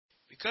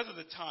because of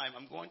the time,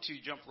 I'm going to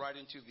jump right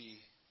into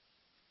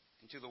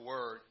the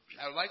word.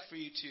 I would like for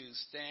you to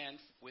stand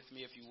with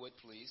me, if you would,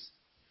 please.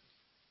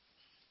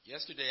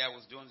 Yesterday, I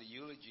was doing the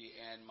eulogy,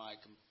 and my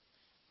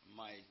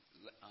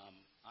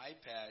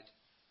iPad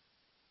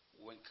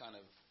went kind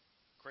of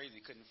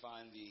crazy. Couldn't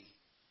find the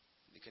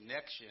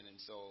connection,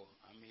 and so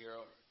I'm here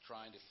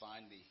trying to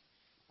find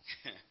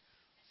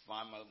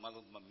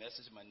my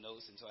message, my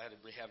notes, and so I had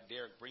to have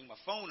Derek bring my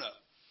phone up,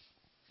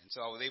 and so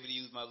I was able to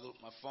use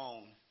my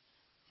phone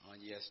on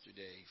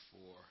yesterday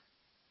for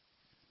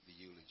the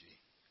eulogy.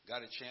 Got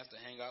a chance to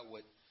hang out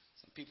with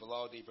some people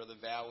all day. Brother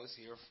Val was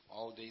here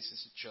all day,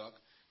 Sister Chuck,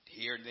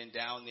 here and then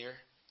down there.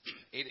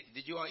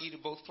 Did you all eat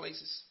at both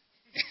places?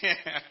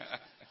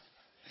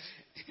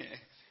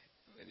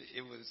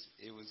 It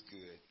was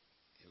good.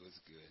 It was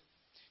good.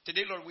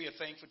 Today, Lord, we are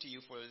thankful to you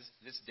for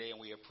this day, and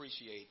we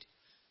appreciate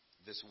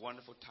this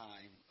wonderful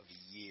time of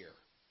the year.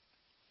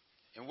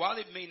 And while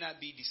it may not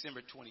be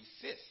December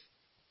 25th,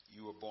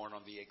 you were born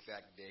on the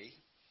exact day,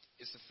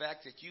 it's the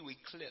fact that you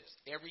eclipsed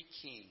every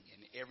king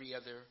and every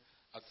other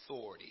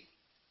authority.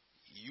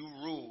 You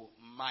rule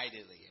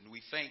mightily, and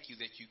we thank you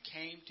that you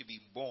came to be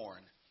born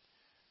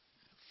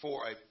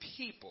for a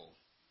people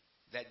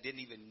that didn't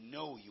even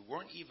know you,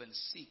 weren't even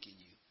seeking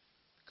you,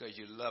 because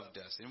you loved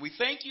us. And we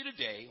thank you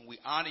today, and we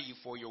honor you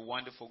for your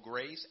wonderful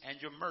grace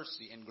and your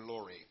mercy and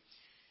glory.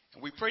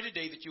 And we pray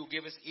today that you will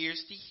give us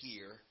ears to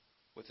hear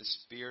what the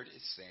Spirit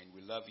is saying.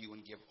 We love you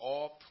and give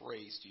all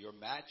praise to your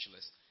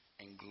matchless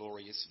and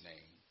glorious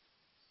name.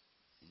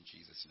 In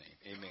Jesus'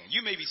 name, amen.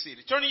 You may be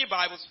seated. Turning your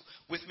Bibles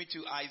with me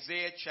to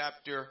Isaiah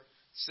chapter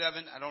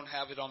 7. I don't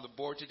have it on the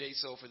board today,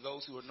 so for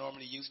those who are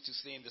normally used to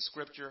seeing the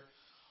scripture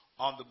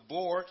on the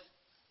board,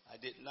 I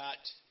did not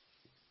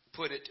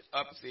put it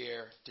up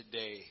there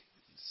today.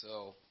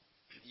 So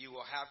you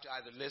will have to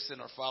either listen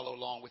or follow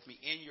along with me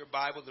in your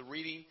Bible. The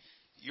reading,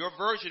 your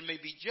version may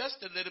be just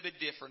a little bit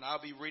different.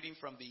 I'll be reading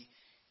from the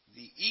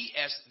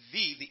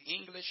ESV, the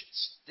English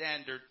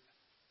Standard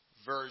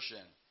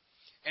Version.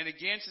 And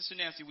again, Sister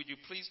Nancy, would you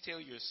please tell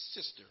your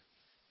sister,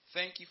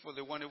 thank you for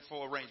the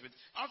wonderful arrangement.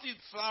 Aren't these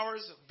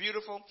flowers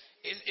beautiful?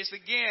 It's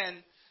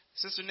again,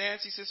 Sister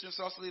Nancy, Sister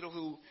Sausalito,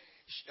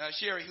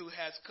 Sherry, who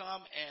has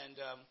come, and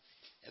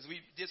as we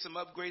did some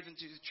upgrades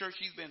into the church,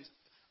 she's been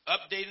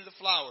updating the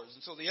flowers.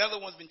 And so the other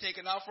one's been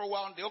taken out for a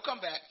while, and they'll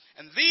come back.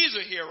 And these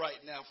are here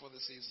right now for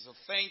the season. So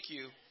thank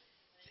you.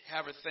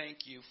 Have her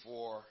thank you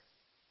for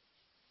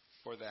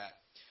that.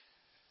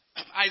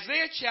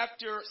 Isaiah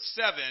chapter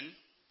 7.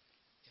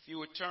 If you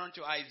would turn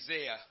to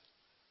Isaiah,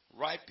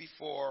 right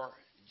before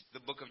the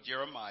book of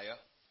Jeremiah,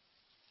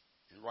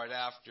 and right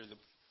after the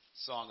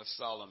Song of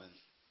Solomon,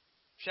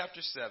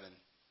 chapter 7.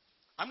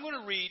 I'm going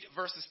to read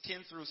verses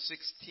 10 through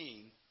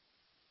 16.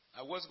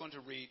 I was going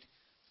to read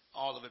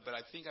all of it, but I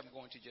think I'm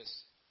going to just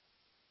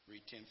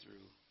read 10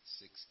 through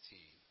 16.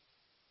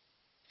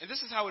 And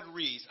this is how it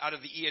reads out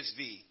of the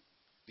ESV.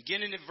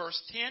 Beginning at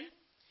verse 10.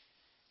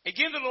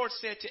 Again the Lord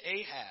said to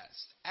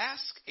Ahaz,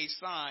 ask a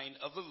sign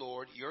of the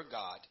Lord your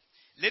God.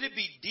 Let it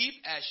be deep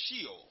as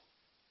Sheol,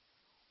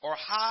 or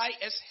high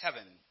as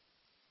heaven.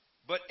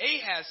 But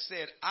Ahaz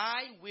said,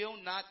 I will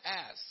not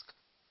ask,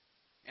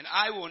 and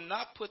I will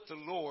not put the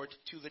Lord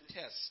to the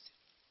test.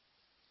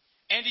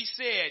 And he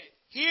said,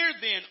 hear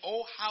then,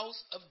 O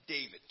house of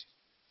David,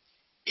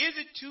 is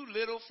it too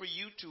little for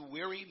you to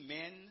weary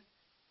men,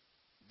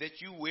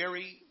 that you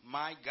weary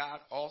my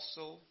God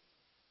also?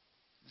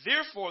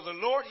 Therefore the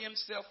Lord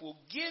himself will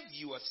give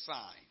you a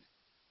sign.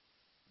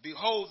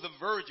 Behold, the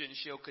virgin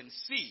shall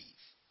conceive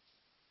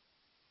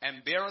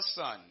and bear a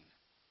son,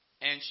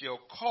 and shall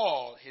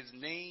call his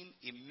name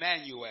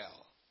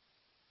Emmanuel.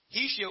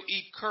 He shall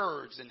eat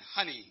curds and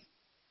honey,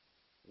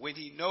 when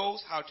he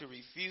knows how to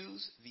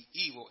refuse the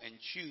evil and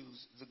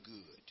choose the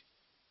good.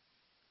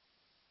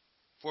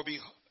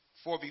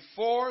 For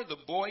before the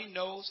boy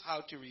knows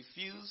how to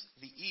refuse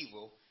the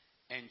evil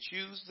and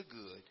choose the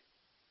good,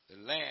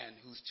 the land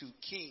whose two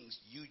kings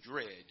you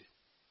dread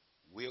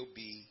will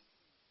be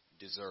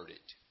deserted.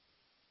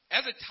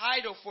 As a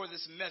title for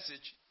this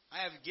message,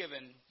 I have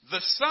given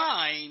the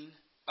sign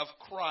of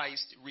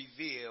Christ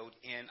revealed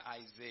in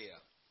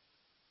Isaiah.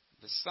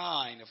 The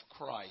sign of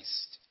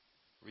Christ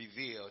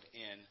revealed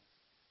in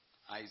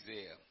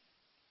Isaiah.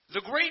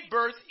 The great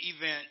birth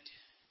event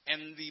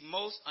and the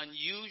most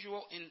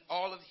unusual in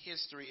all of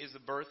history is the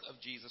birth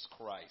of Jesus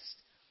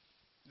Christ.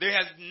 There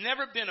has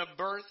never been a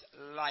birth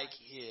like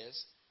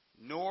his,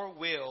 nor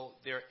will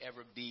there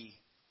ever be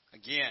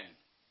again.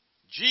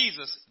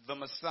 Jesus, the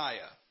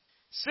Messiah.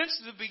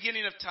 Since the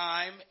beginning of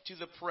time to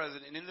the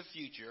present and in the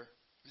future,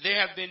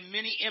 there have been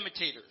many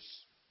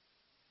imitators.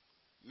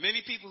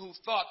 Many people who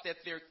thought that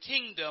their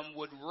kingdom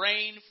would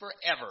reign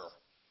forever.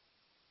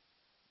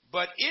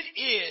 But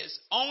it is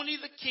only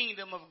the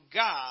kingdom of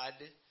God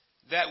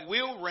that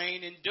will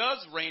reign and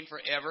does reign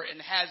forever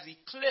and has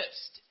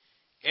eclipsed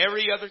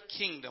every other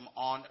kingdom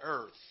on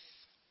earth.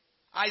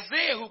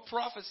 Isaiah, who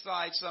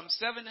prophesied some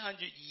 700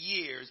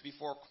 years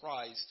before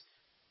Christ,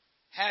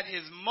 had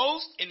his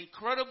most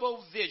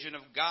incredible vision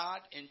of God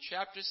in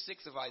chapter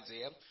 6 of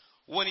Isaiah,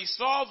 when he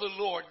saw the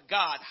Lord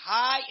God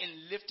high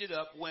and lifted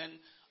up when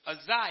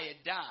Uzziah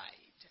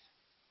died.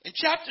 In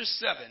chapter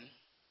 7,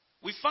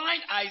 we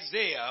find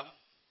Isaiah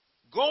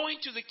going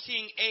to the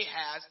king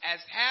Ahaz as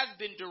has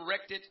been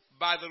directed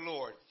by the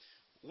Lord.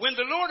 When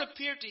the Lord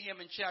appeared to him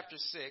in chapter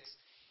 6,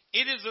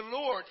 it is the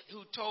Lord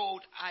who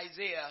told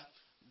Isaiah,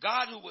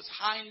 God who was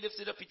high and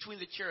lifted up between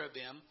the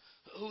cherubim,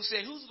 who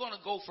said, who's going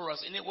to go for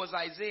us? And it was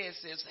Isaiah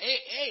says,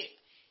 hey,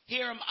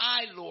 here am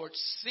I, Lord,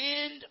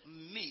 send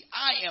me.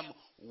 I am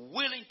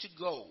willing to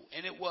go.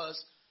 And it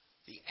was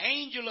the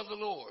angel of the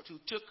Lord who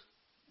took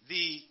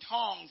the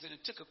tongs and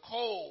it took a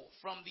coal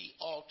from the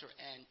altar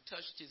and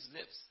touched his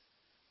lips.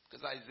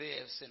 Because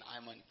Isaiah said,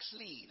 I'm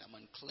unclean.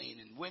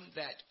 And when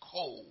that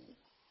coal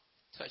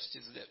touched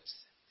his lips,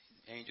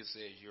 the angel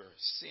says, your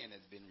sin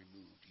has been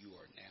removed. You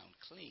are now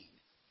clean.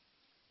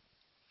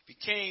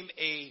 Became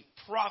a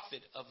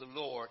prophet of the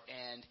Lord,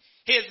 and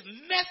his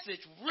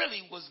message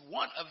really was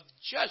one of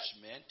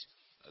judgment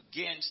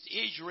against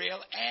Israel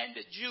and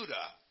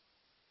Judah.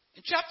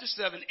 In chapter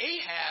 7,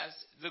 Ahaz,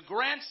 the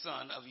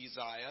grandson of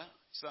Uzziah,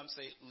 some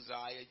say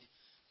Uzziah,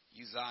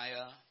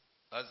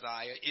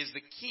 is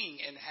the king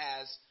and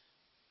has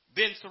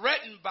been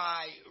threatened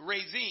by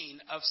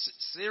Rezin of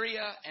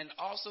Syria and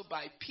also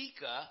by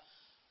Pekah,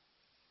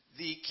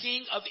 the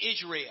king of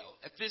Israel.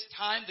 At this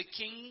time, the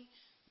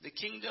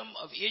kingdom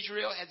of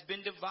Israel has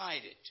been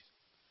divided.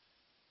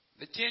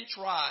 The 10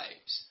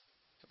 tribes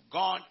have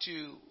gone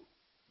to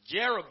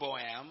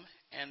Jeroboam,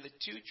 and the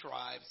 2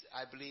 tribes,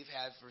 I believe,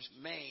 have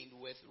remained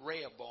with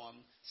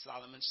Rehoboam,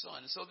 Solomon's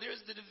son. So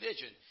there's the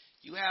division.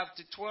 You have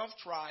the 12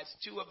 tribes,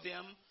 2 of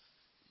them,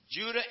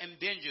 Judah and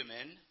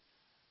Benjamin,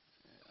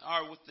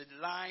 are with the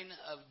line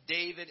of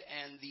David,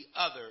 and the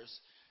others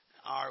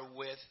are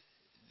with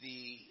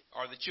the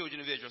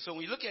children of Israel. So when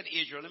we look at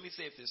Israel, let me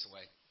say it this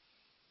way.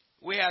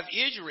 We have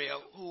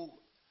Israel, who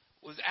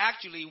was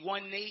actually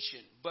one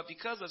nation, but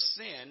because of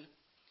sin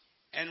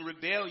and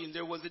rebellion,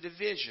 there was a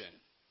division.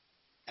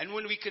 And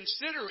when we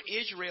consider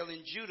Israel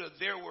and Judah,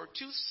 there were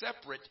 2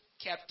 separate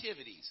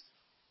captivities.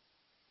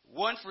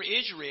 One for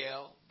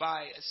Israel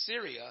by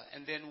Assyria,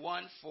 and then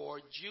one for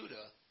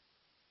Judah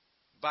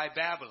by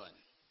Babylon.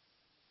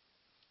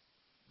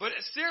 But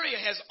Assyria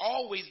has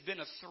always been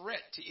a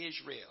threat to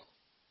Israel,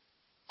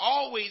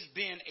 always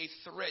been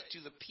a threat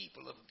to the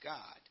people of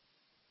God.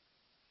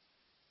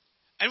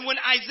 And when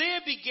Isaiah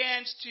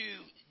begins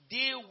to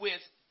deal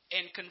with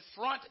and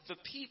confront the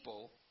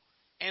people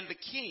and the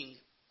king,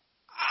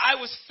 I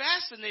was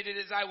fascinated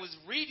as I was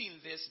reading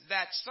this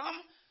that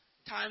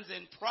sometimes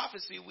in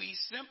prophecy we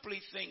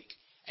simply think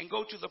and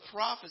go to the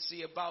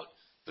prophecy about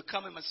the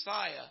coming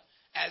Messiah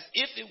as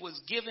if it was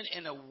given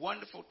in a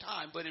wonderful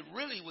time, but it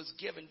really was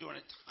given during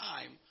a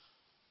time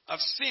of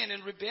sin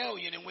and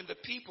rebellion and when the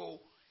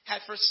people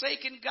had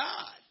forsaken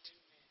God.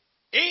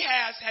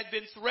 Ahaz had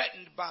been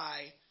threatened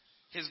by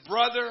his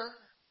brother,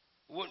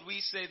 what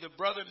we say the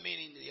brother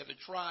meaning the other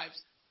tribes,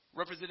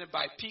 represented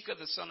by Pekah,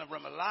 the son of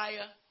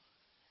Remaliah.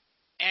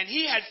 And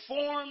he had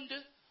formed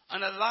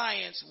an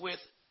alliance with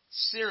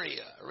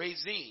Syria,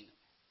 Rezin.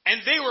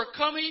 And they were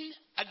coming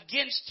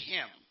against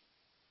him.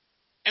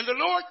 And the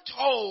Lord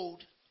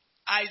told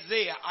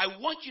Isaiah, I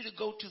want you to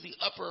go to the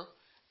upper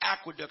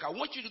aqueduct. I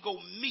want you to go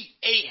meet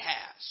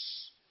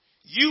Ahaz,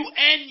 you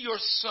and your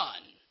son.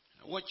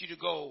 I want you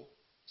to go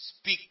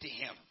speak to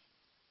him.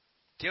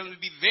 Tell him to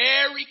be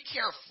very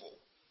careful.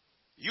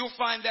 You'll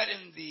find that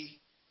in the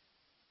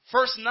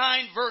first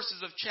 9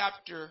 verses of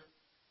chapter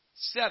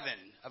 7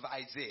 of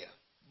Isaiah.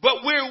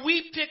 But where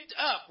we picked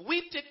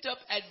up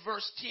at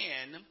verse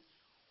 10,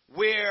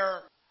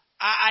 where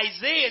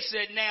Isaiah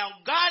said, now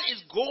God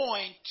is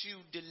going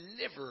to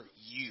deliver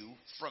you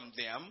from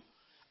them.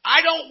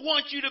 I don't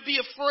want you to be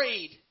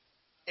afraid,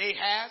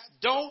 Ahaz.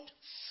 Don't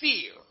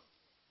fear.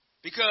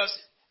 Because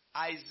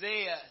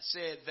Isaiah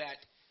said that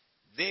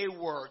they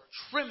were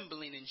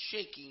trembling and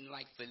shaking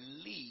like the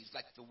leaves,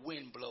 like the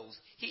wind blows.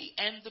 He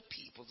and the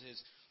people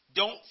says,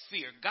 don't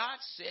fear. God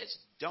says,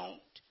 don't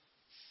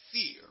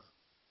fear.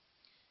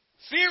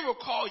 Fear will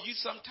cause you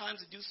sometimes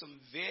to do some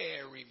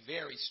very,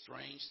 very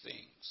strange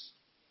things.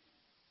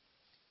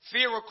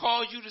 Fear will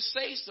cause you to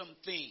say some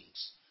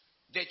things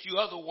that you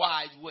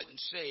otherwise wouldn't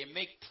say and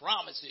make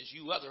promises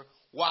you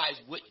otherwise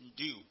wouldn't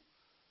do.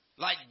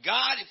 Like,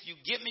 God, if you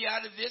get me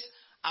out of this,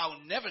 I'll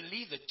never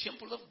leave the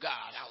temple of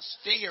God. I'll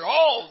stay here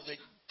all the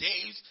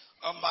days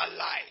of my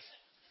life.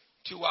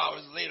 2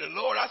 hours later,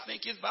 Lord, I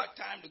think it's about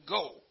time to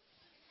go.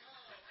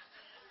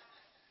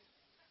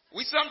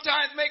 We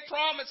sometimes make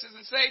promises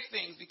and say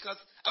things because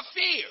of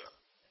fear.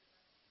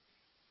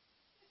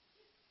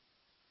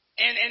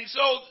 And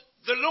so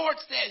the Lord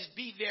says,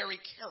 be very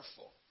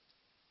careful.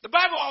 The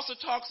Bible also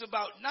talks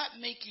about not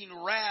making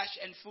rash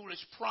and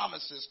foolish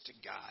promises to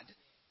God.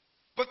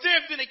 But there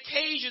have been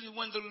occasions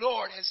when the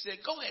Lord has said,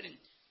 go ahead and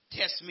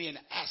test me and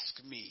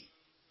ask me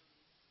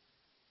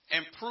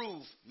and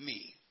prove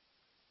me.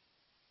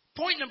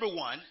 Point number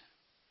 1,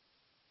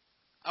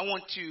 I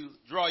want to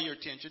draw your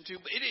attention to,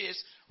 it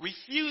is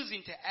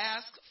refusing to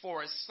ask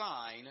for a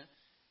sign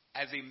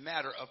as a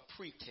matter of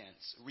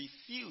pretense.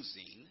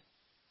 Refusing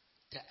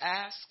to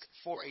ask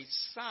for a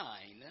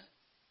sign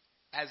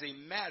as a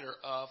matter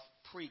of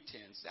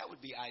pretense. That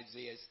would be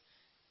Isaiah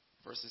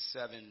verses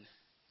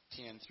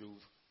 7:10 through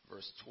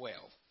verse 12.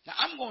 Now,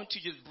 I'm going to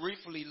just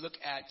briefly look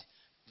at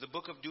the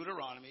book of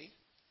Deuteronomy,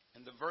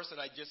 and the verse that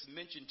I just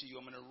mentioned to you,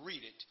 I'm going to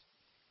read it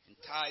and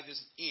tie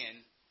this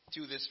in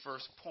to this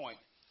first point.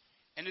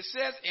 And it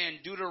says in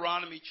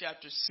Deuteronomy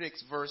chapter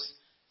 6, verse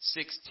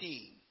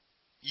 16,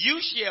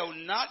 "You shall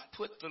not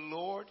put the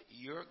Lord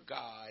your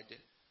God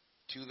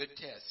to the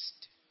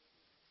test,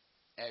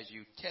 as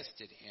you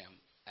tested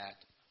him at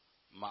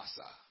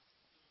Massah."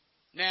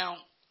 Now,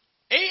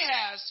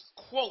 Ahaz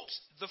quotes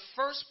the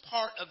first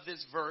part of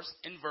this verse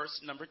in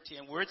verse number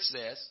 10, where it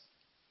says,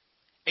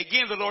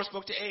 again, the Lord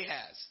spoke to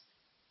Ahaz.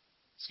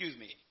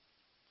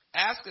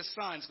 Ask a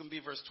sign. It's going to be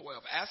verse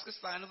 12. Ask a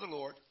sign of the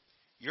Lord,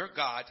 your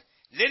God.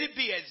 Let it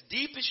be as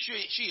deep as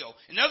Sheol.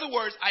 In other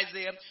words,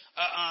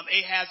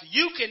 Ahaz,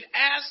 you can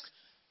ask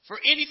for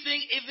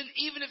anything,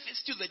 even if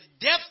it's to the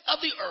depth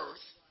of the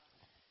earth,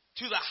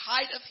 to the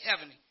height of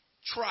heaven.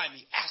 Try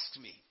me, ask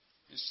me,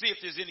 and see if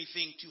there's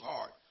anything too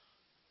hard.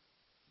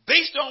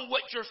 Based on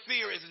what your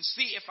fear is, and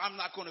see if I'm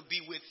not going to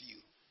be with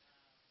you.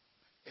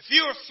 If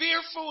you're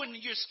fearful and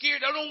you're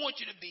scared, I don't want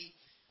you to be.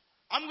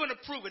 I'm going to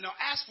prove it. Now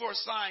ask for a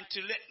sign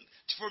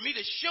for me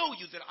to show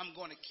you that I'm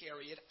going to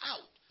carry it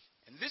out.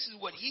 And this is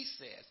what he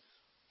says.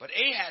 But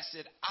Ahaz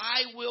said,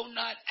 I will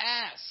not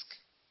ask,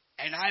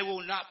 and I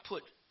will not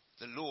put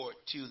the Lord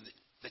to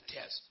the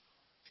test.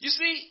 You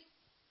see,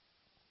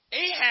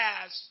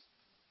 Ahaz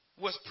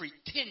was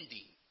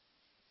pretending.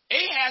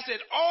 Ahaz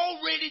had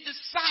already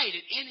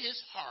decided in his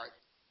heart,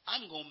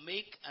 I'm going to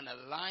make an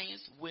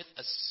alliance with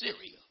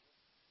Assyria.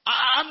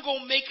 I'm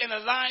going to make an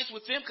alliance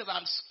with them because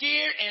I'm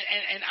scared,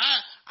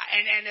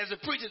 and as a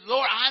preacher,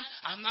 Lord,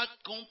 I'm not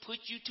going to put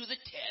you to the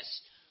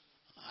test.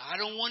 I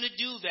don't want to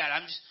do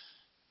that.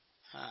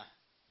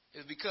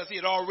 It's because he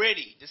had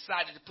already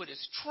decided to put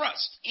his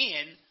trust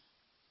in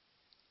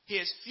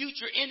his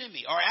future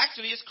enemy, or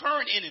actually his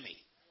current enemy.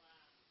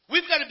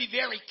 We've got to be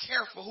very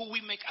careful who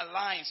we make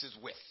alliances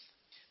with.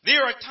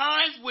 There are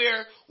times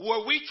where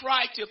we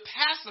try to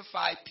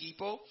pacify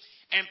people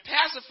and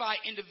pacify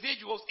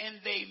individuals,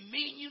 and they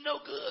mean you no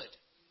good.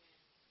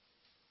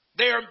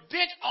 They are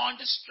bent on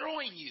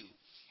destroying you.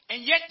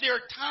 And yet there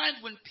are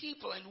times when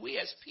people, and we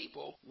as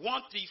people,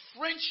 want the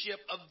friendship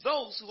of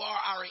those who are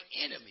our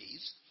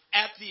enemies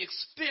at the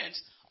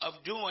expense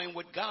of doing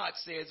what God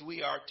says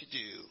we are to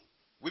do.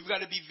 We've got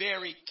to be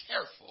very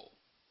careful.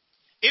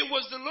 It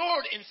was the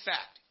Lord, in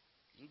fact,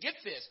 and get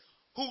this,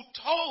 who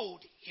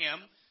told him,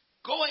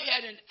 go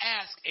ahead and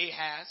ask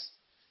Ahaz.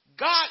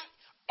 God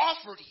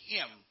offered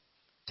him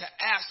to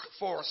ask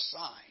for a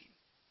sign,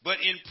 but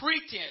in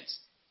pretense,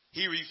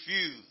 he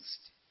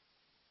refused.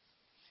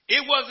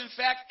 It was, in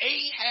fact,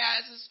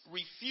 Ahaz's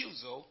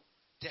refusal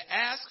to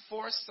ask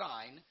for a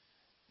sign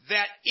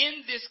that,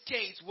 in this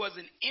case, was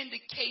an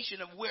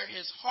indication of where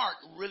his heart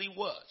really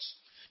was.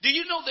 Do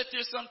you know that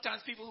there's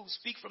sometimes people who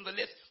speak from the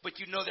lips, but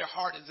you know their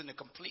heart is in a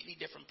completely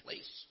different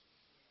place?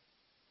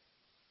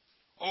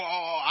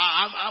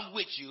 I'm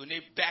with you. And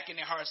they're back in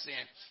their heart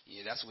saying,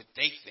 yeah, that's what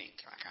they think.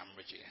 I'm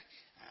with you.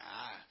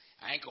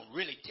 I ain't going to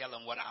really tell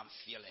them what I'm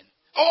feeling.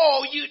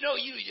 Oh, you know,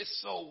 you're just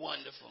so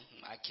wonderful.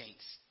 I can't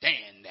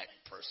stand that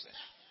person.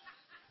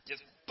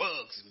 Just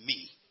bugs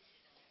me.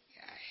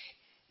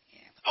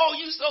 Yeah. Oh,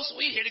 you so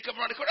sweet. Here to come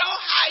around the corner.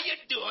 Oh, how you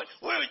doing?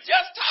 We were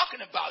just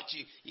talking about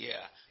you.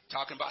 Yeah,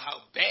 talking about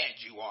how bad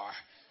you are.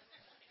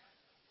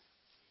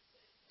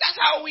 That's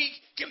how we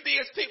can be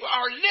as people.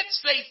 Our lips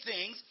say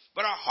things,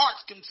 but our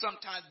hearts can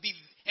sometimes be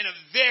in a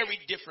very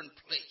different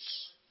place.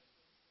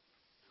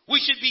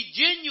 We should be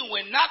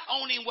genuine, not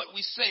only in what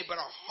we say, but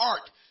our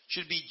heart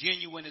should be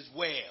genuine as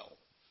well.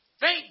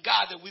 Thank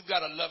God that we've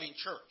got a loving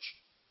church.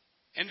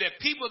 And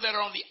that people that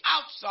are on the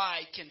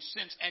outside can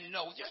sense and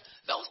know.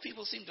 Those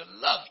people seem to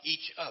love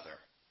each other.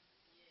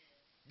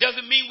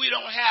 Doesn't mean we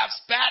don't have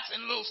spats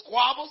and little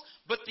squabbles,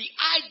 but the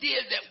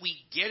idea that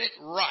we get it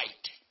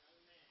right.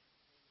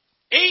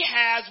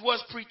 Ahaz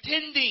was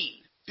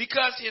pretending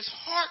because his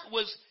heart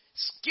was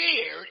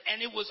scared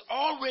and it was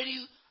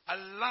already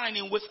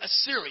aligning with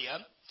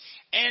Assyria.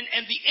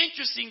 And the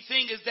interesting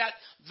thing is that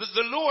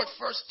the Lord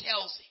first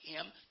tells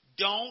him,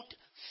 don't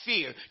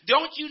fear.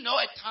 Don't you know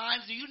at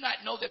times, do you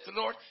not know that the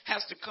Lord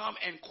has to come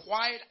and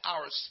quiet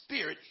our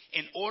spirit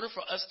in order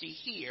for us to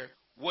hear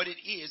what it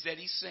is that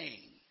he's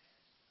saying?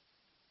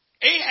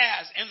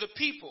 Ahaz and the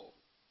people,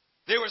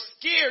 they were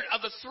scared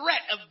of the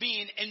threat of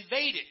being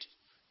invaded.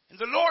 And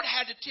the Lord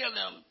had to tell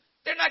them,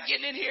 they're not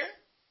getting in here.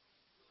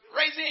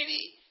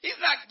 He's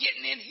not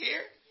getting in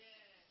here.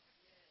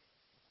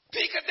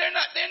 Because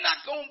they're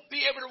not going to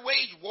be able to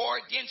wage war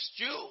against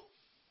you.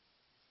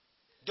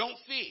 Don't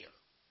fear.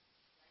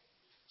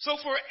 So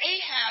for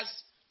Ahaz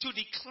to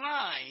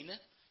decline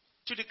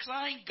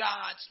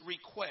God's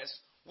request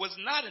was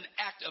not an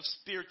act of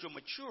spiritual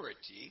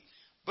maturity,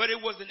 but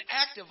it was an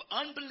act of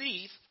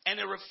unbelief and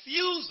a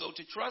refusal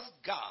to trust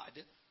God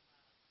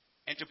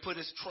and to put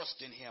his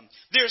trust in him.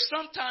 There's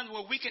sometimes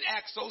where we can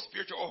act so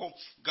spiritual, oh,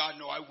 God,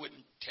 no, I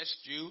wouldn't test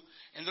you.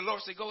 And the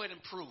Lord said, go ahead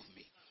and prove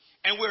me.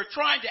 And we're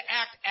trying to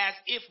act as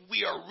if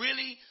we are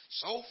really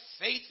so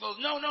faithful.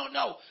 No.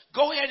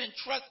 Go ahead and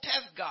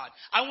test God.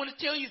 I want to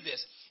tell you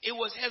this. It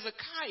was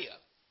Hezekiah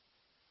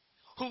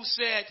who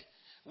said,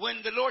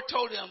 when the Lord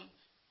told him,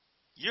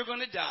 you're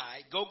going to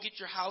die, go get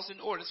your house in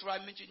order. That's what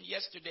I mentioned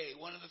yesterday,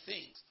 one of the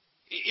things.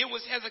 It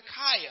was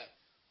Hezekiah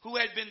who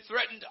had been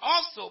threatened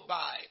also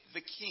by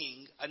the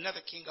king, another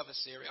king of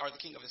Assyria, or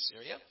the king of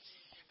Assyria.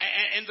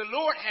 And the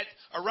Lord had,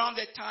 around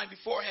that time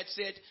before, had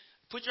said,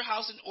 put your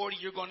house in order,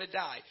 you're going to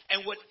die.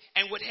 And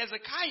what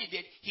Hezekiah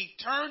did, he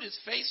turned his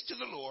face to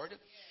the Lord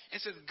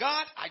and said,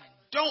 God, I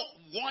don't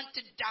want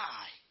to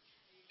die.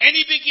 And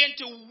he began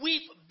to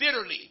weep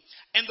bitterly.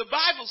 And the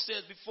Bible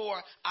says before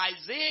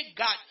Isaiah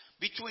got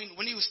between,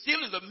 when he was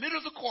still in the middle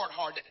of the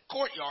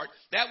courtyard,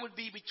 that would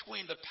be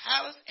between the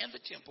palace and the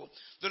temple,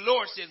 the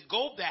Lord says,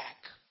 go back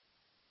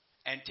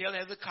and tell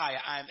Hezekiah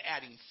I'm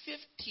adding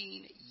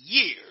 15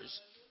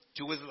 years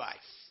to his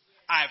life.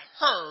 I've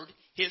heard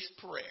his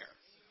prayer.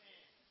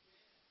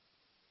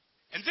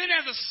 And then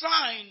as a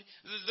sign,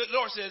 the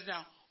Lord says,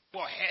 now,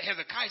 well,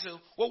 Hezekiah said,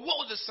 well, what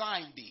would the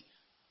sign be?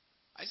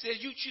 I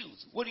said, you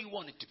choose. What do you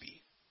want it to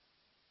be?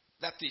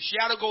 That the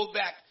shadow goes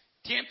back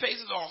 10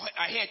 paces, or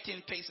I had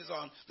 10 paces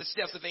on the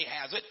steps of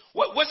Ahaz.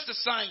 What's the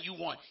sign you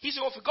want? He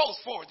said, well, if it goes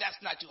forward,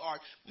 that's not too hard.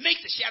 Make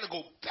the shadow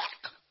go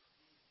back.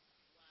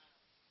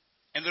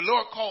 And the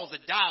Lord calls the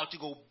dial to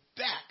go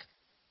back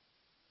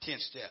 10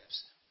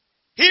 steps.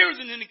 Here's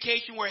an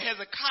indication where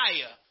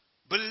Hezekiah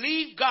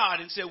believed God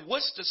and said,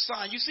 what's the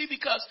sign? You see,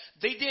 because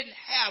they didn't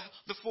have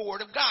the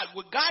foreword of God.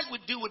 What God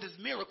would do with his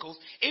miracles,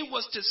 it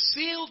was to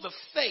seal the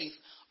faith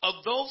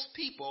of those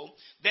people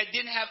that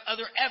didn't have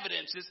other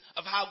evidences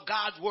of how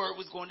God's word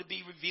was going to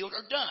be revealed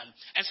or done.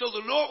 And so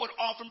the Lord would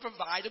often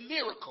provide a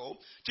miracle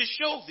to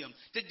show them.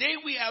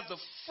 Today we have the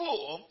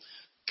full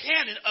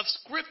canon of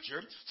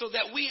Scripture so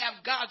that we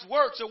have God's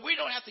word, so we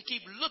don't have to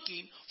keep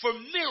looking for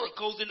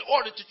miracles in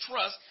order to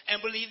trust and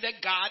believe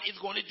that God is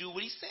going to do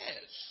what he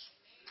says.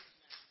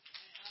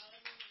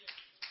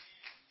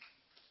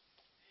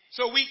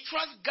 So we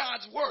trust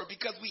God's word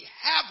because we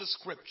have the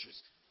Scriptures.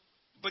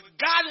 But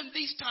God in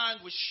these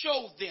times would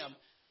show them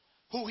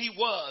who he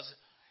was,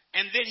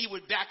 and then he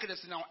would back it up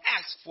and now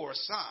ask for a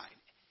sign.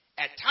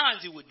 At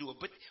times he would do it,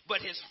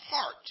 but his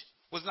heart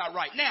was not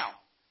right. Now,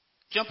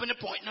 jump into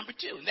point number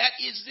 2, and that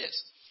is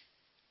this.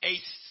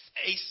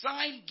 A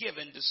sign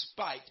given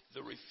despite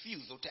the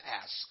refusal to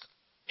ask.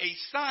 A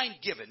sign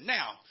given.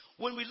 Now,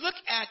 when we look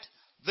at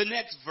the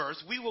next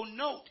verse, we will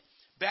note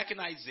back in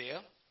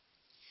Isaiah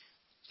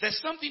that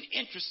something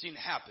interesting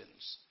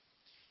happens.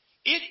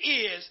 It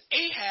is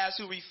Ahaz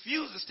who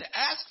refuses to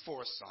ask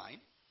for a sign,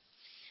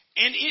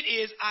 and it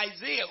is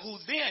Isaiah who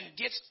then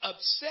gets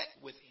upset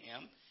with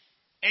him,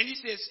 and he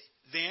says,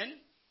 then,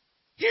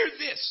 hear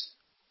this,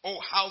 O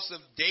house of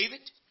David,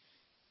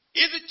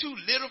 is it too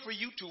little for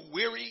you to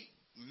weary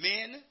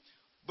men,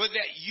 but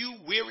that you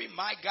weary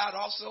my God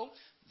also?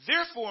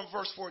 Therefore, in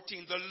verse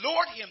 14, the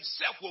Lord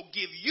himself will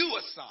give you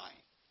a sign.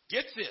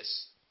 Get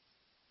this.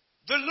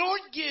 The Lord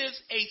gives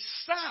a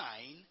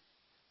sign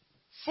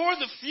for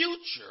the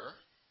future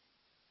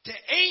to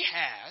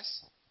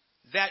Ahaz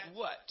that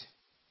what?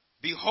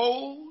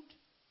 Behold,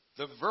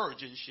 the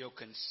virgin shall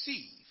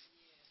conceive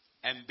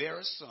and bear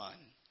a son,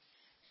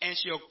 and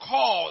shall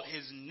call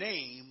his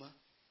name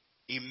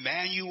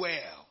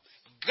Emmanuel.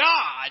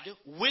 God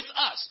with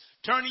us.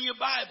 Turn in your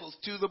Bibles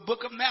to the book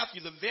of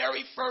Matthew, the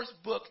very first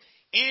book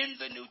in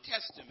the New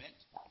Testament.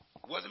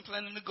 Wasn't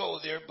planning to go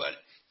there, but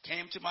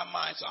came to my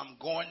mind, so I'm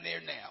going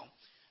there now.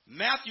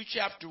 Matthew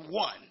chapter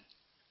 1,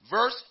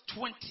 verse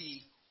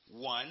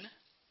 21.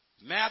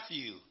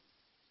 Matthew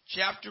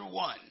chapter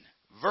 1,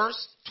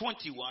 verse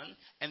 21.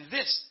 And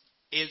this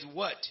is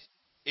what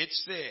it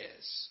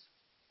says.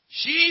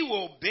 She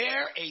will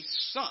bear a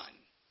son,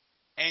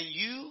 and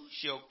you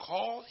shall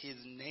call his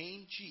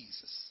name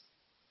Jesus.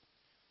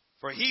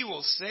 For he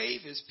will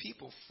save his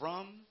people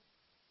from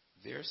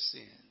their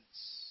sins.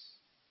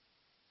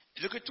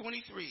 Look at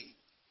 23.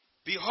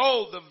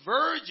 Behold, the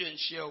virgin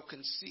shall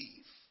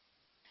conceive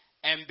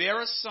and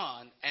bear a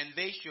son, and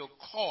they shall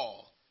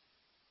call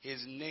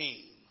his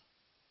name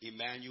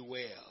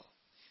Emmanuel.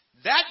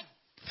 That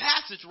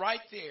passage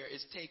right there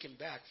is taken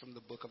back from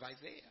the book of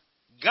Isaiah.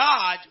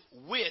 God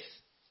with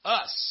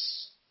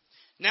us.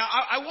 Now,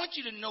 I want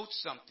you to note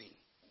something.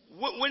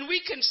 When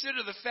we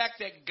consider the fact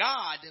that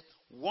God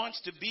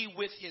wants to be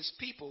with his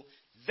people,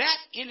 that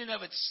in and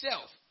of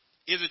itself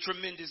is a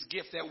tremendous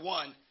gift that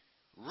one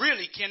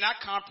really cannot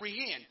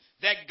comprehend.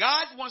 That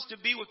God wants to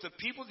be with the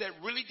people that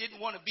really didn't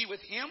want to be with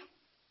him.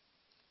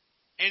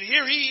 And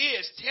here he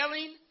is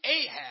telling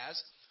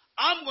Ahaz,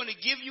 I'm going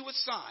to give you a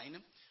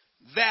sign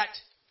that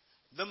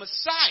the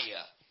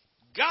Messiah,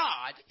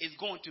 God, is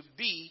going to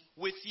be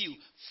with you.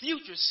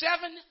 Future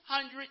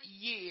 700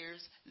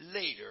 years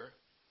later,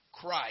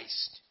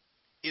 Christ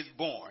is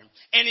born.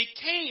 And it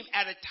came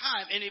at a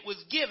time, and it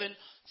was given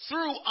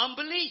through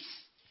unbelief.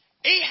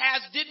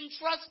 Ahaz didn't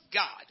trust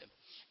God.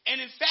 And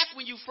in fact,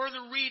 when you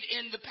further read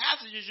in the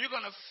passages, you're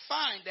going to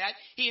find that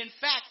he, in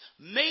fact,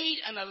 made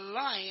an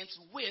alliance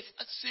with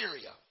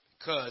Assyria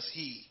because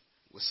he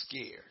was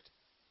scared.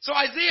 So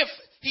Isaiah,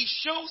 he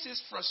shows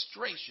his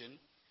frustration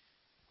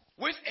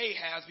with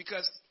Ahaz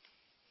because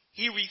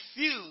he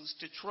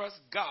refused to trust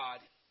God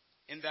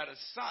and that a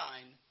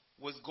sign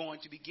was going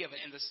to be given.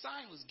 And the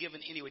sign was given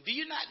anyway. Do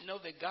you not know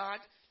that God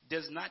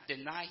does not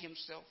deny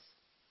himself?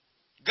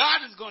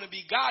 God is going to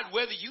be God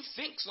whether you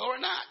think so or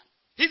not.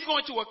 He's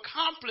going to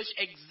accomplish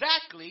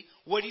exactly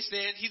what he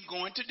said he's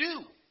going to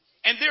do.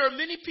 And there are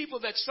many people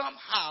that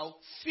somehow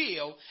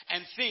feel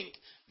and think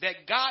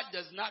that God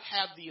does not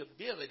have the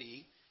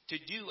ability to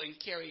do and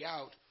carry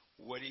out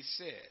what he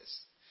says.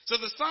 So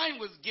the sign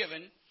was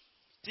given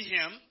to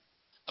him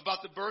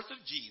about the birth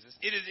of Jesus.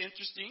 It is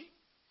interesting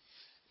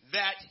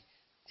that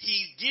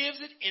he gives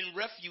it in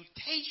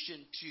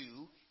refutation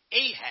to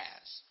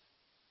Ahaz.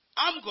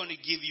 I'm going to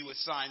give you a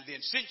sign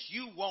then. Since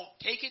you won't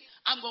take it,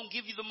 I'm going to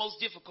give you the most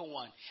difficult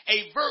one.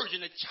 A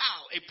virgin, a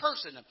child, a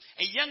person,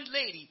 a young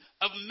lady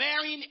of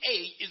marrying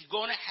age is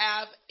going to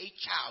have a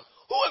child.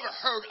 Who ever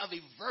heard of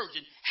a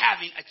virgin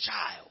having a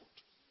child?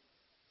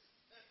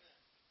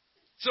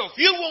 So if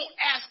you won't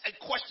ask a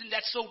question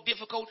that's so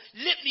difficult,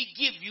 let me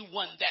give you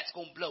one that's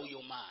going to blow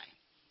your mind.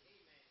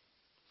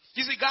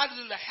 You see, God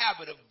is in the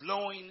habit of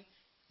blowing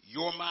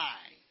your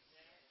mind.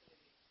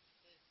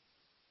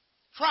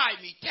 Try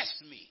me,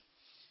 test me.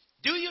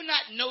 Do you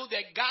not know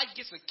that God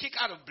gets a kick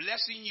out of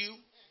blessing you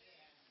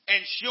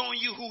and showing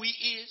you who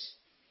he is?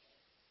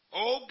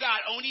 Oh,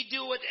 God, only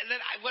do what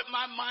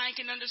my mind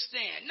can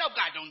understand. No,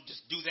 God don't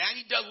just do that.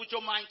 He does what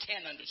your mind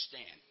can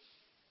understand.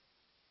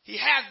 He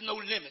has no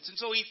limits. And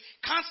so he's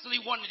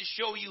constantly wanting to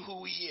show you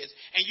who he is.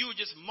 And you were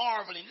just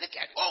marveling. Look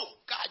at, oh,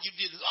 God, you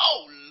did this.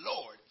 Oh,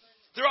 Lord.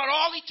 Throughout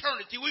all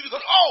eternity, we would go,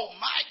 oh,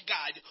 my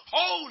God,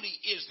 holy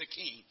is the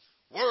King,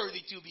 worthy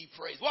to be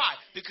praised. Why?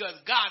 Because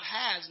God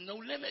has no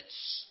limits.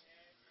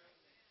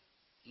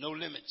 No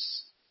limits.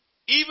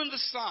 Even the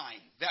sign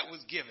that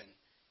was given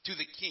to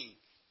the king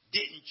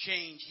didn't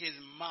change his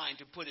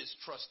mind to put his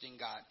trust in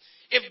God.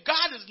 If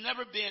God has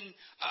never been,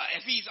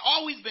 if he's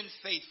always been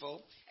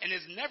faithful and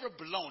has never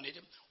blown it,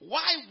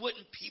 why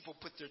wouldn't people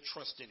put their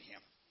trust in him?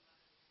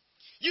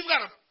 You've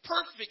got a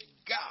perfect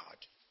God,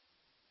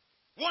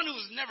 one who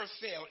has never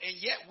failed,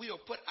 and yet we'll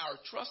put our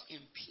trust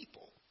in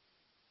people.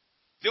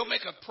 They'll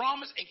make a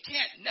promise and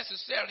can't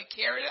necessarily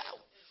carry it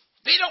out.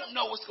 They don't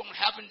know what's going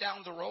to happen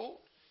down the road.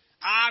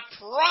 I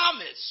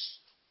promise.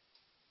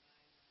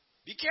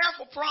 Be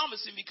careful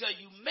promising because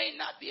you may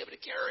not be able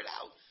to carry it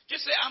out.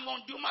 Just say, I'm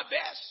going to do my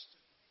best.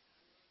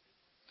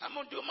 I'm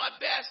going to do my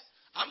best.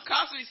 I'm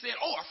constantly saying,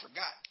 oh, I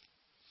forgot.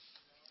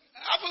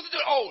 I'm supposed to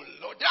do it. Oh,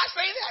 Lord, did I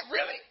say that?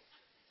 Really?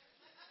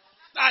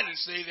 I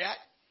didn't say that.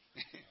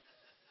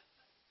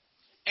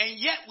 And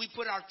yet we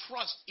put our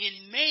trust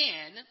in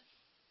man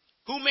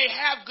who may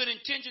have good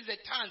intentions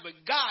at times, but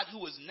God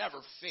who has never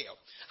failed.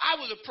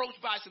 I was approached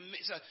by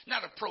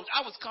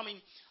I was coming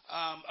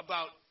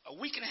about a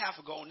week and a half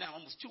ago now,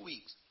 almost 2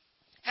 weeks.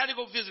 Had to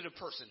go visit a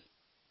person.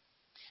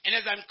 And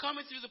as I'm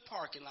coming through the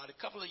parking lot, a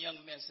couple of young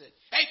men said,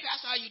 hey,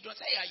 Pastor, how you doing? I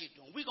said, hey, how you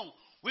doing? We're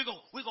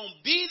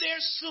gonna be there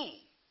soon.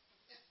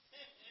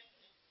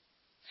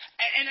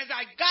 And as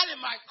I got in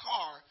my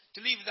car to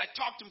leave, as I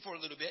talked to him for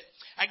a little bit,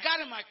 I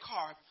got in my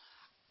car.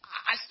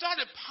 I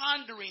started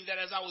pondering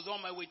that as I was on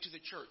my way to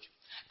the church.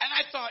 And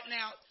I thought,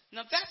 now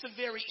that's a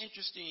very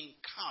interesting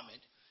comment.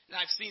 And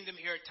I've seen them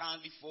here at times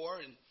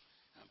before, and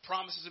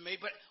promises are made.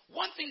 But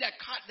one thing that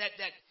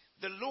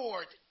the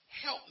Lord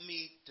helped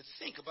me to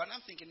think about, and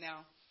I'm thinking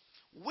now,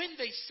 when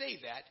they say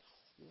that,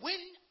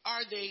 when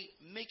are they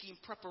making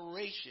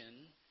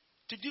preparation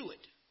to do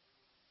it?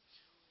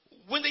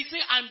 When they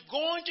say, I'm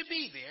going to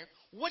be there,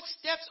 what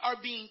steps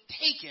are being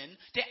taken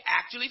to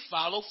actually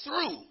follow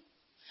through?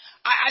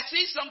 I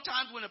see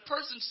sometimes when a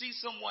person sees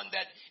someone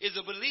that is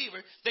a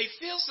believer, they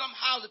feel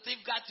somehow that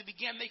they've got to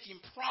begin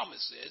making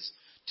promises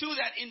to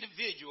that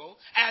individual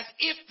as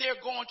if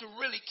they're going to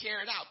really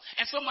carry it out.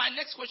 And so my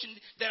next question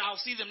that I'll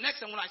see them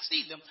next time when I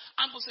see them,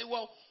 I'm going to say,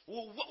 well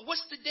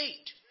what's the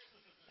date?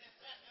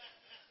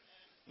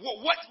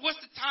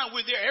 What's the time?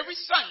 We're there every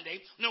Sunday.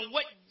 Now,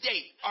 what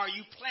date are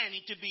you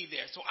planning to be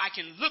there so I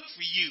can look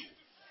for you?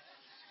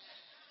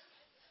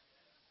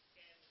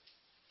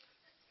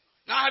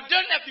 Now, I've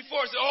done that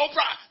before. I said,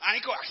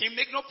 I can't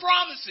make no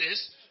promises.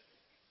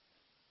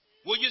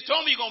 Well, you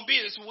told me you're going to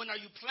be there, so when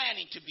are you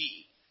planning to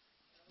be?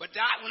 But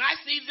when I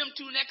see them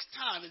two next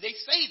time, and they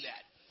say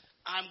that,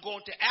 I'm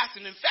going to ask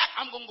them. In fact,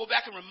 I'm going to go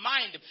back and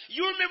remind them.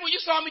 You remember when you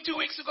saw me 2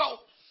 weeks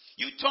ago?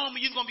 You told me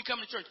you were going to be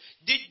coming to church.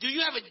 Do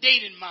you have a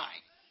date in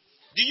mind?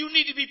 Do you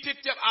need to be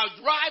picked up? I'll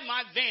drive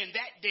my van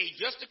that day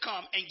just to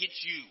come and get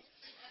you.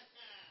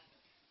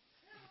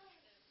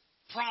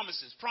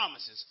 Promises.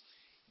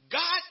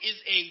 God is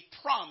a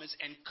promise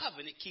and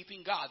covenant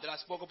keeping God that I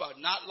spoke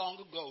about not long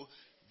ago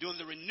during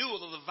the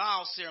renewal of the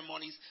vow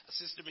ceremonies of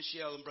Sister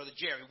Michelle and Brother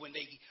Jerry. When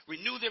they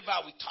renewed their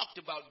vow, we talked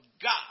about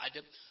God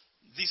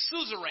the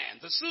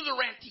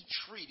suzerainty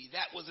treaty.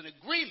 That was an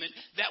agreement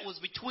that was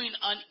between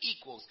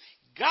unequals.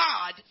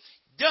 God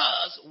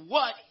does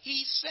what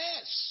he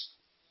says.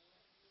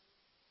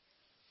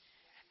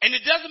 And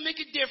it doesn't make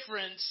a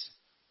difference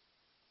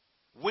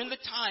when the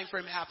time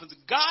frame happens.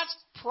 God's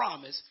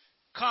promise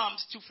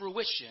comes to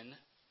fruition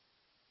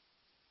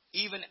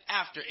even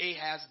after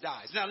Ahaz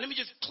dies. Now, let me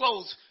just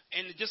close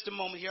in just a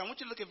moment here. I want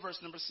you to look at verse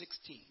number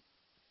 16.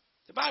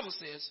 The Bible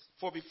says,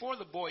 for before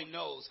the boy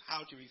knows how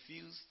to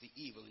refuse the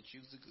evil and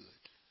choose the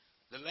good,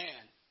 the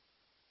land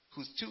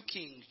whose 2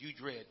 kings you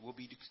dread will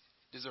be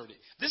deserted.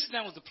 This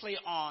now was a play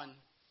on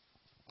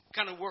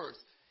kind of words.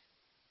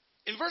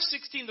 In verse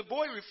 16, the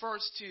boy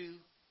refers to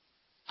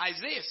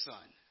Isaiah's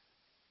son,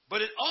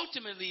 but it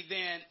ultimately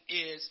then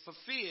is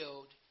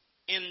fulfilled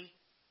in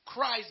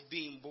Christ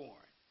being born.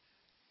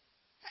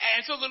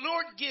 And so the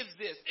Lord gives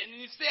this, and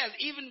it says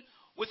even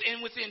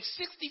within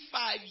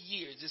 65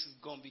 years this is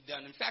going to be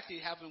done. In fact,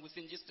 it happened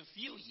within just a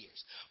few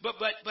years. But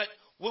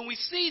when we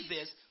see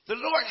this, the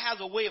Lord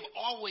has a way of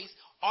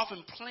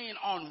often playing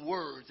on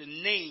words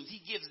and names.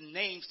 He gives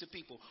names to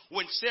people.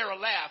 When Sarah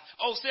laughed,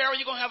 oh, Sarah,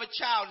 you're going to have a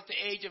child at the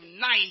age of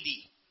 90.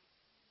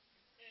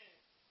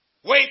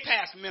 Way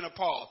past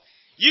menopause.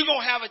 You're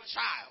going to have a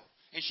child.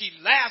 And she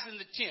laughs in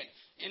the tent.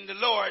 And the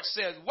Lord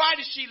says, why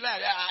did she laugh?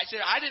 I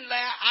said, I didn't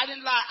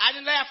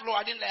laugh, Lord.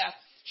 I didn't laugh.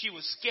 She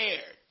was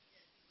scared.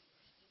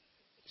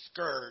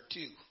 Scared,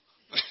 too.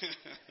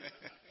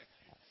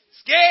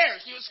 Scared.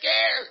 She was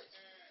scared.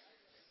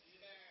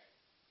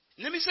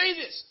 Let me say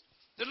this.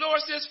 The Lord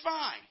says,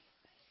 fine.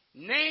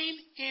 Name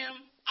him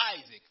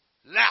Isaac.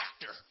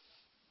 Laughter.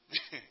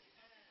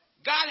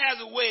 God has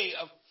a way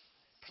of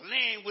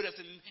playing with us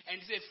and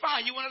he said,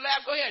 fine, you want to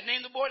laugh? Go ahead.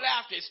 Name the boy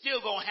Laughter. It's still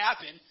going to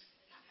happen.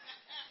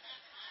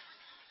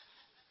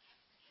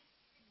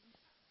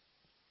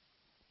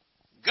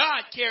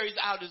 God carries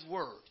out his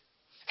word.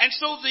 And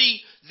so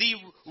the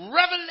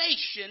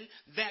revelation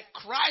that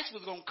Christ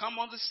was going to come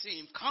on the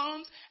scene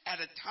comes at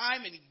a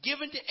time and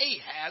given to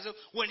Ahaz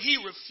when he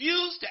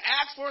refused to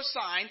ask for a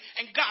sign,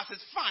 and God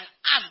says, fine,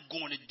 I'm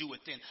going to do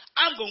it then.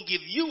 I'm going to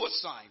give you a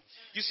sign.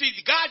 You see,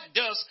 God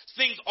does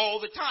things all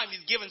the time.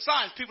 He's giving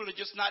signs. People are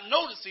just not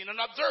noticing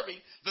and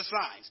observing the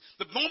signs.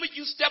 The moment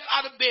you step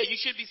out of bed, you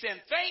should be saying,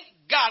 thank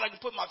God I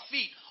can put my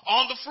feet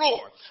on the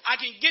floor. I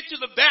can get to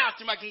the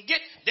bathroom. I can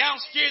get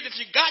downstairs if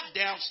you got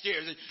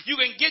downstairs. And you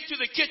can get to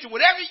the kitchen.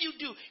 Whatever you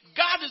do,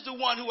 God is the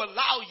one who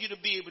allows you to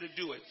be able to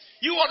do it.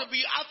 You ought to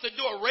be out the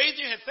door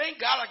raising your hand. Thank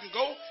God I can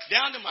go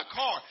down to my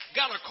car.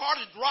 Got a car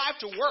to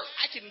drive to work.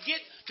 I can get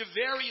to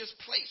various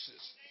places.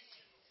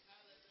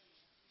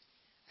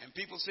 And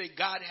people say,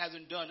 God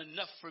hasn't done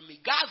enough for me.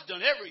 God's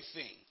done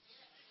everything.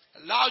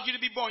 Allowed you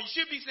to be born. You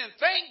should be saying,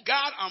 thank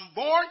God I'm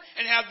born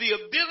and have the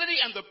ability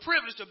and the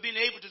privilege of being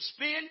able to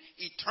spend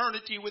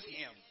eternity with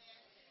him.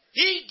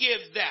 He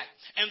gives that.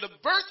 And the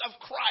birth of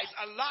Christ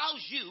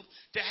allows you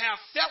to have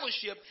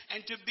fellowship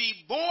and to be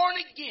born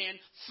again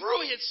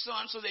through his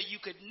son so that you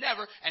could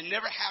never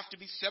have to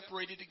be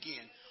separated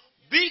again.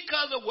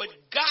 Because of what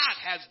God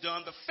has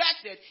done, the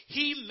fact that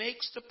he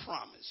makes the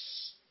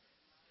promise.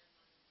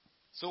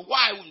 So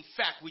why, in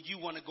fact, would you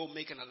want to go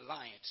make an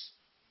alliance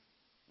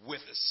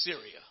with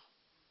Assyria,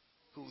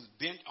 who's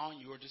bent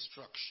on your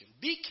destruction?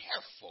 Be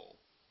careful.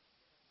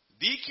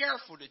 Be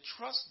careful to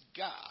trust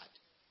God,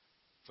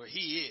 for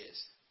he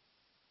is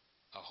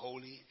a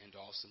holy and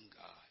awesome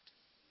God.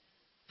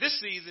 This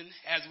season,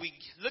 as we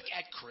look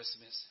at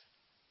Christmas,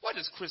 what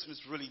does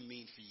Christmas really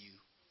mean for you?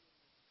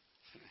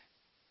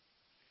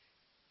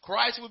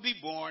 Christ will be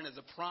born as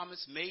a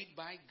promise made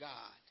by God.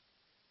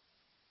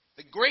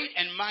 The great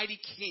and mighty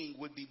King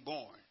would be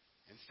born.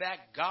 In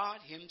fact, God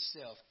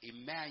himself,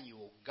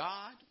 Emmanuel,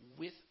 God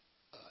with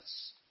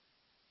us.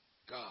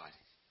 God.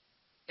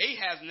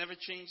 Ahaz never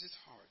changed his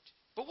heart.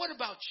 But what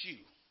about you?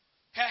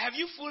 Have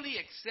you fully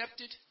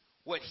accepted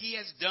what he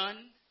has done?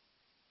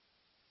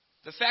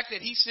 The fact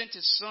that he sent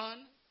his son?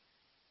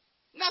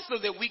 Not so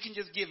that we can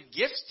just give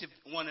gifts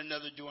to one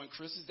another during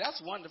Christmas.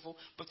 That's wonderful.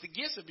 But the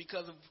gifts are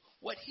because of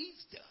what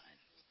he's done.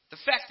 The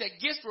fact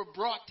that gifts were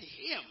brought to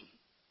him.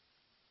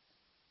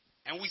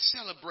 And we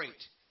celebrate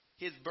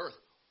his birth.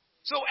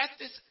 So at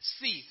this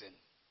season,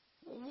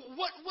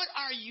 what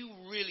are you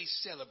really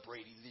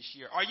celebrating this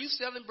year? Are you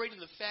celebrating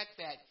the fact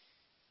that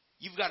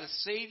you've got a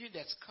Savior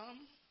that's come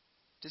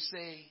to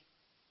say,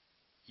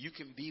 you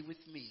can be with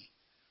me?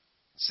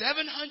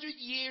 700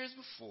 years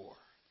before,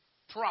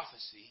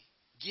 prophecy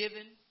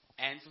given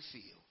and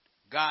fulfilled.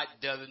 God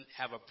doesn't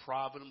have a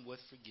problem with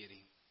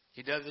forgetting.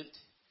 He doesn't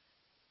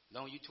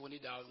loan you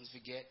 $20 and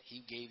forget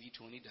he gave you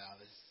 $20.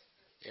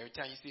 Every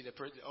time you see the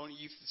person, only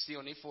you see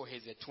on their forehead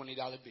is that $20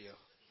 bill.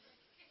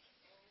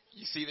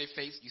 You see their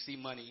face, you see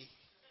money.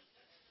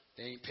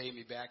 They ain't paid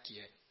me back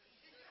yet.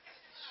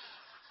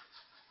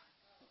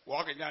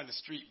 Walking down the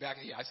street back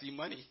here, I see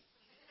money.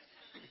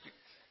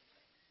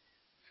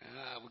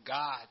 With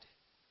God,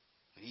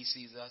 when he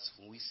sees us,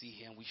 when we see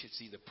him, we should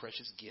see the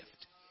precious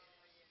gift.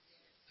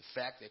 The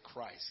fact that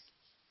Christ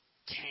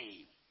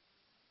came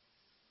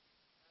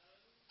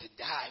to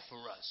die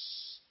for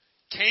us.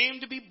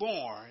 came to be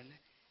born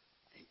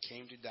and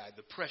came to die.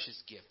 The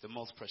precious gift, the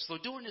most precious. So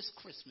during this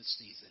Christmas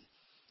season,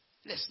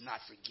 let's not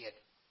forget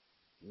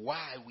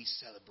why we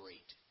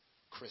celebrate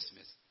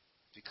Christmas.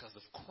 Because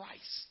of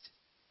Christ.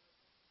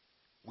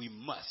 We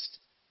must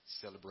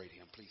celebrate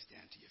him. Please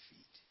stand to your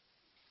feet.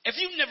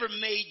 If you've never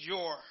made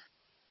your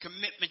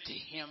commitment to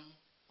him,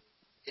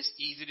 it's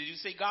easy to do.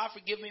 Say, God,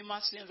 forgive me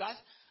my sins.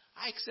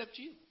 I accept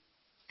you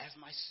as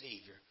my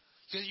Savior.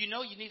 Because you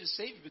know you need a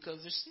Savior because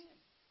there's sin.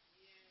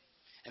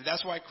 And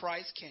that's why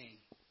Christ came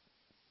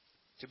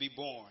to be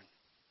born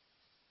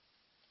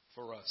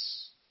for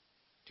us.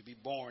 To be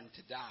born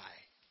to die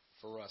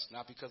for us.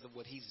 Not because of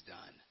what he's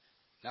done.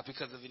 Not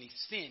because of any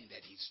sin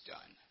that he's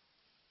done.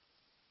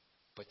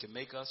 But to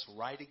make us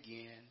right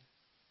again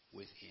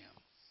with him.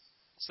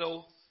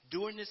 So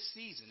during this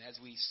season, as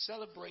we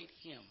celebrate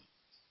him,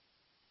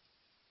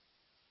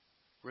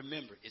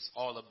 remember, it's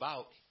all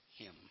about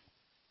him.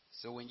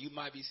 So when you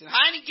might be saying,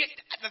 I didn't get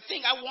the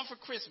thing I want for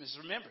Christmas,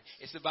 remember,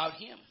 it's about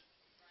him.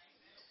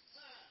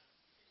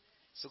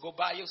 So go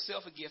buy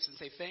yourself a gift and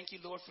say, thank you,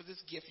 Lord, for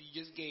this gift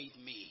you just gave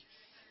me.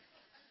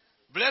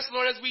 Bless,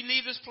 Lord, as we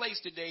leave this place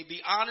today,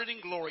 be honored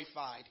and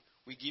glorified.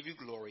 We give you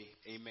glory.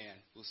 Amen.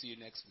 We'll see you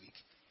next week.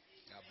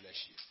 God bless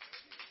you.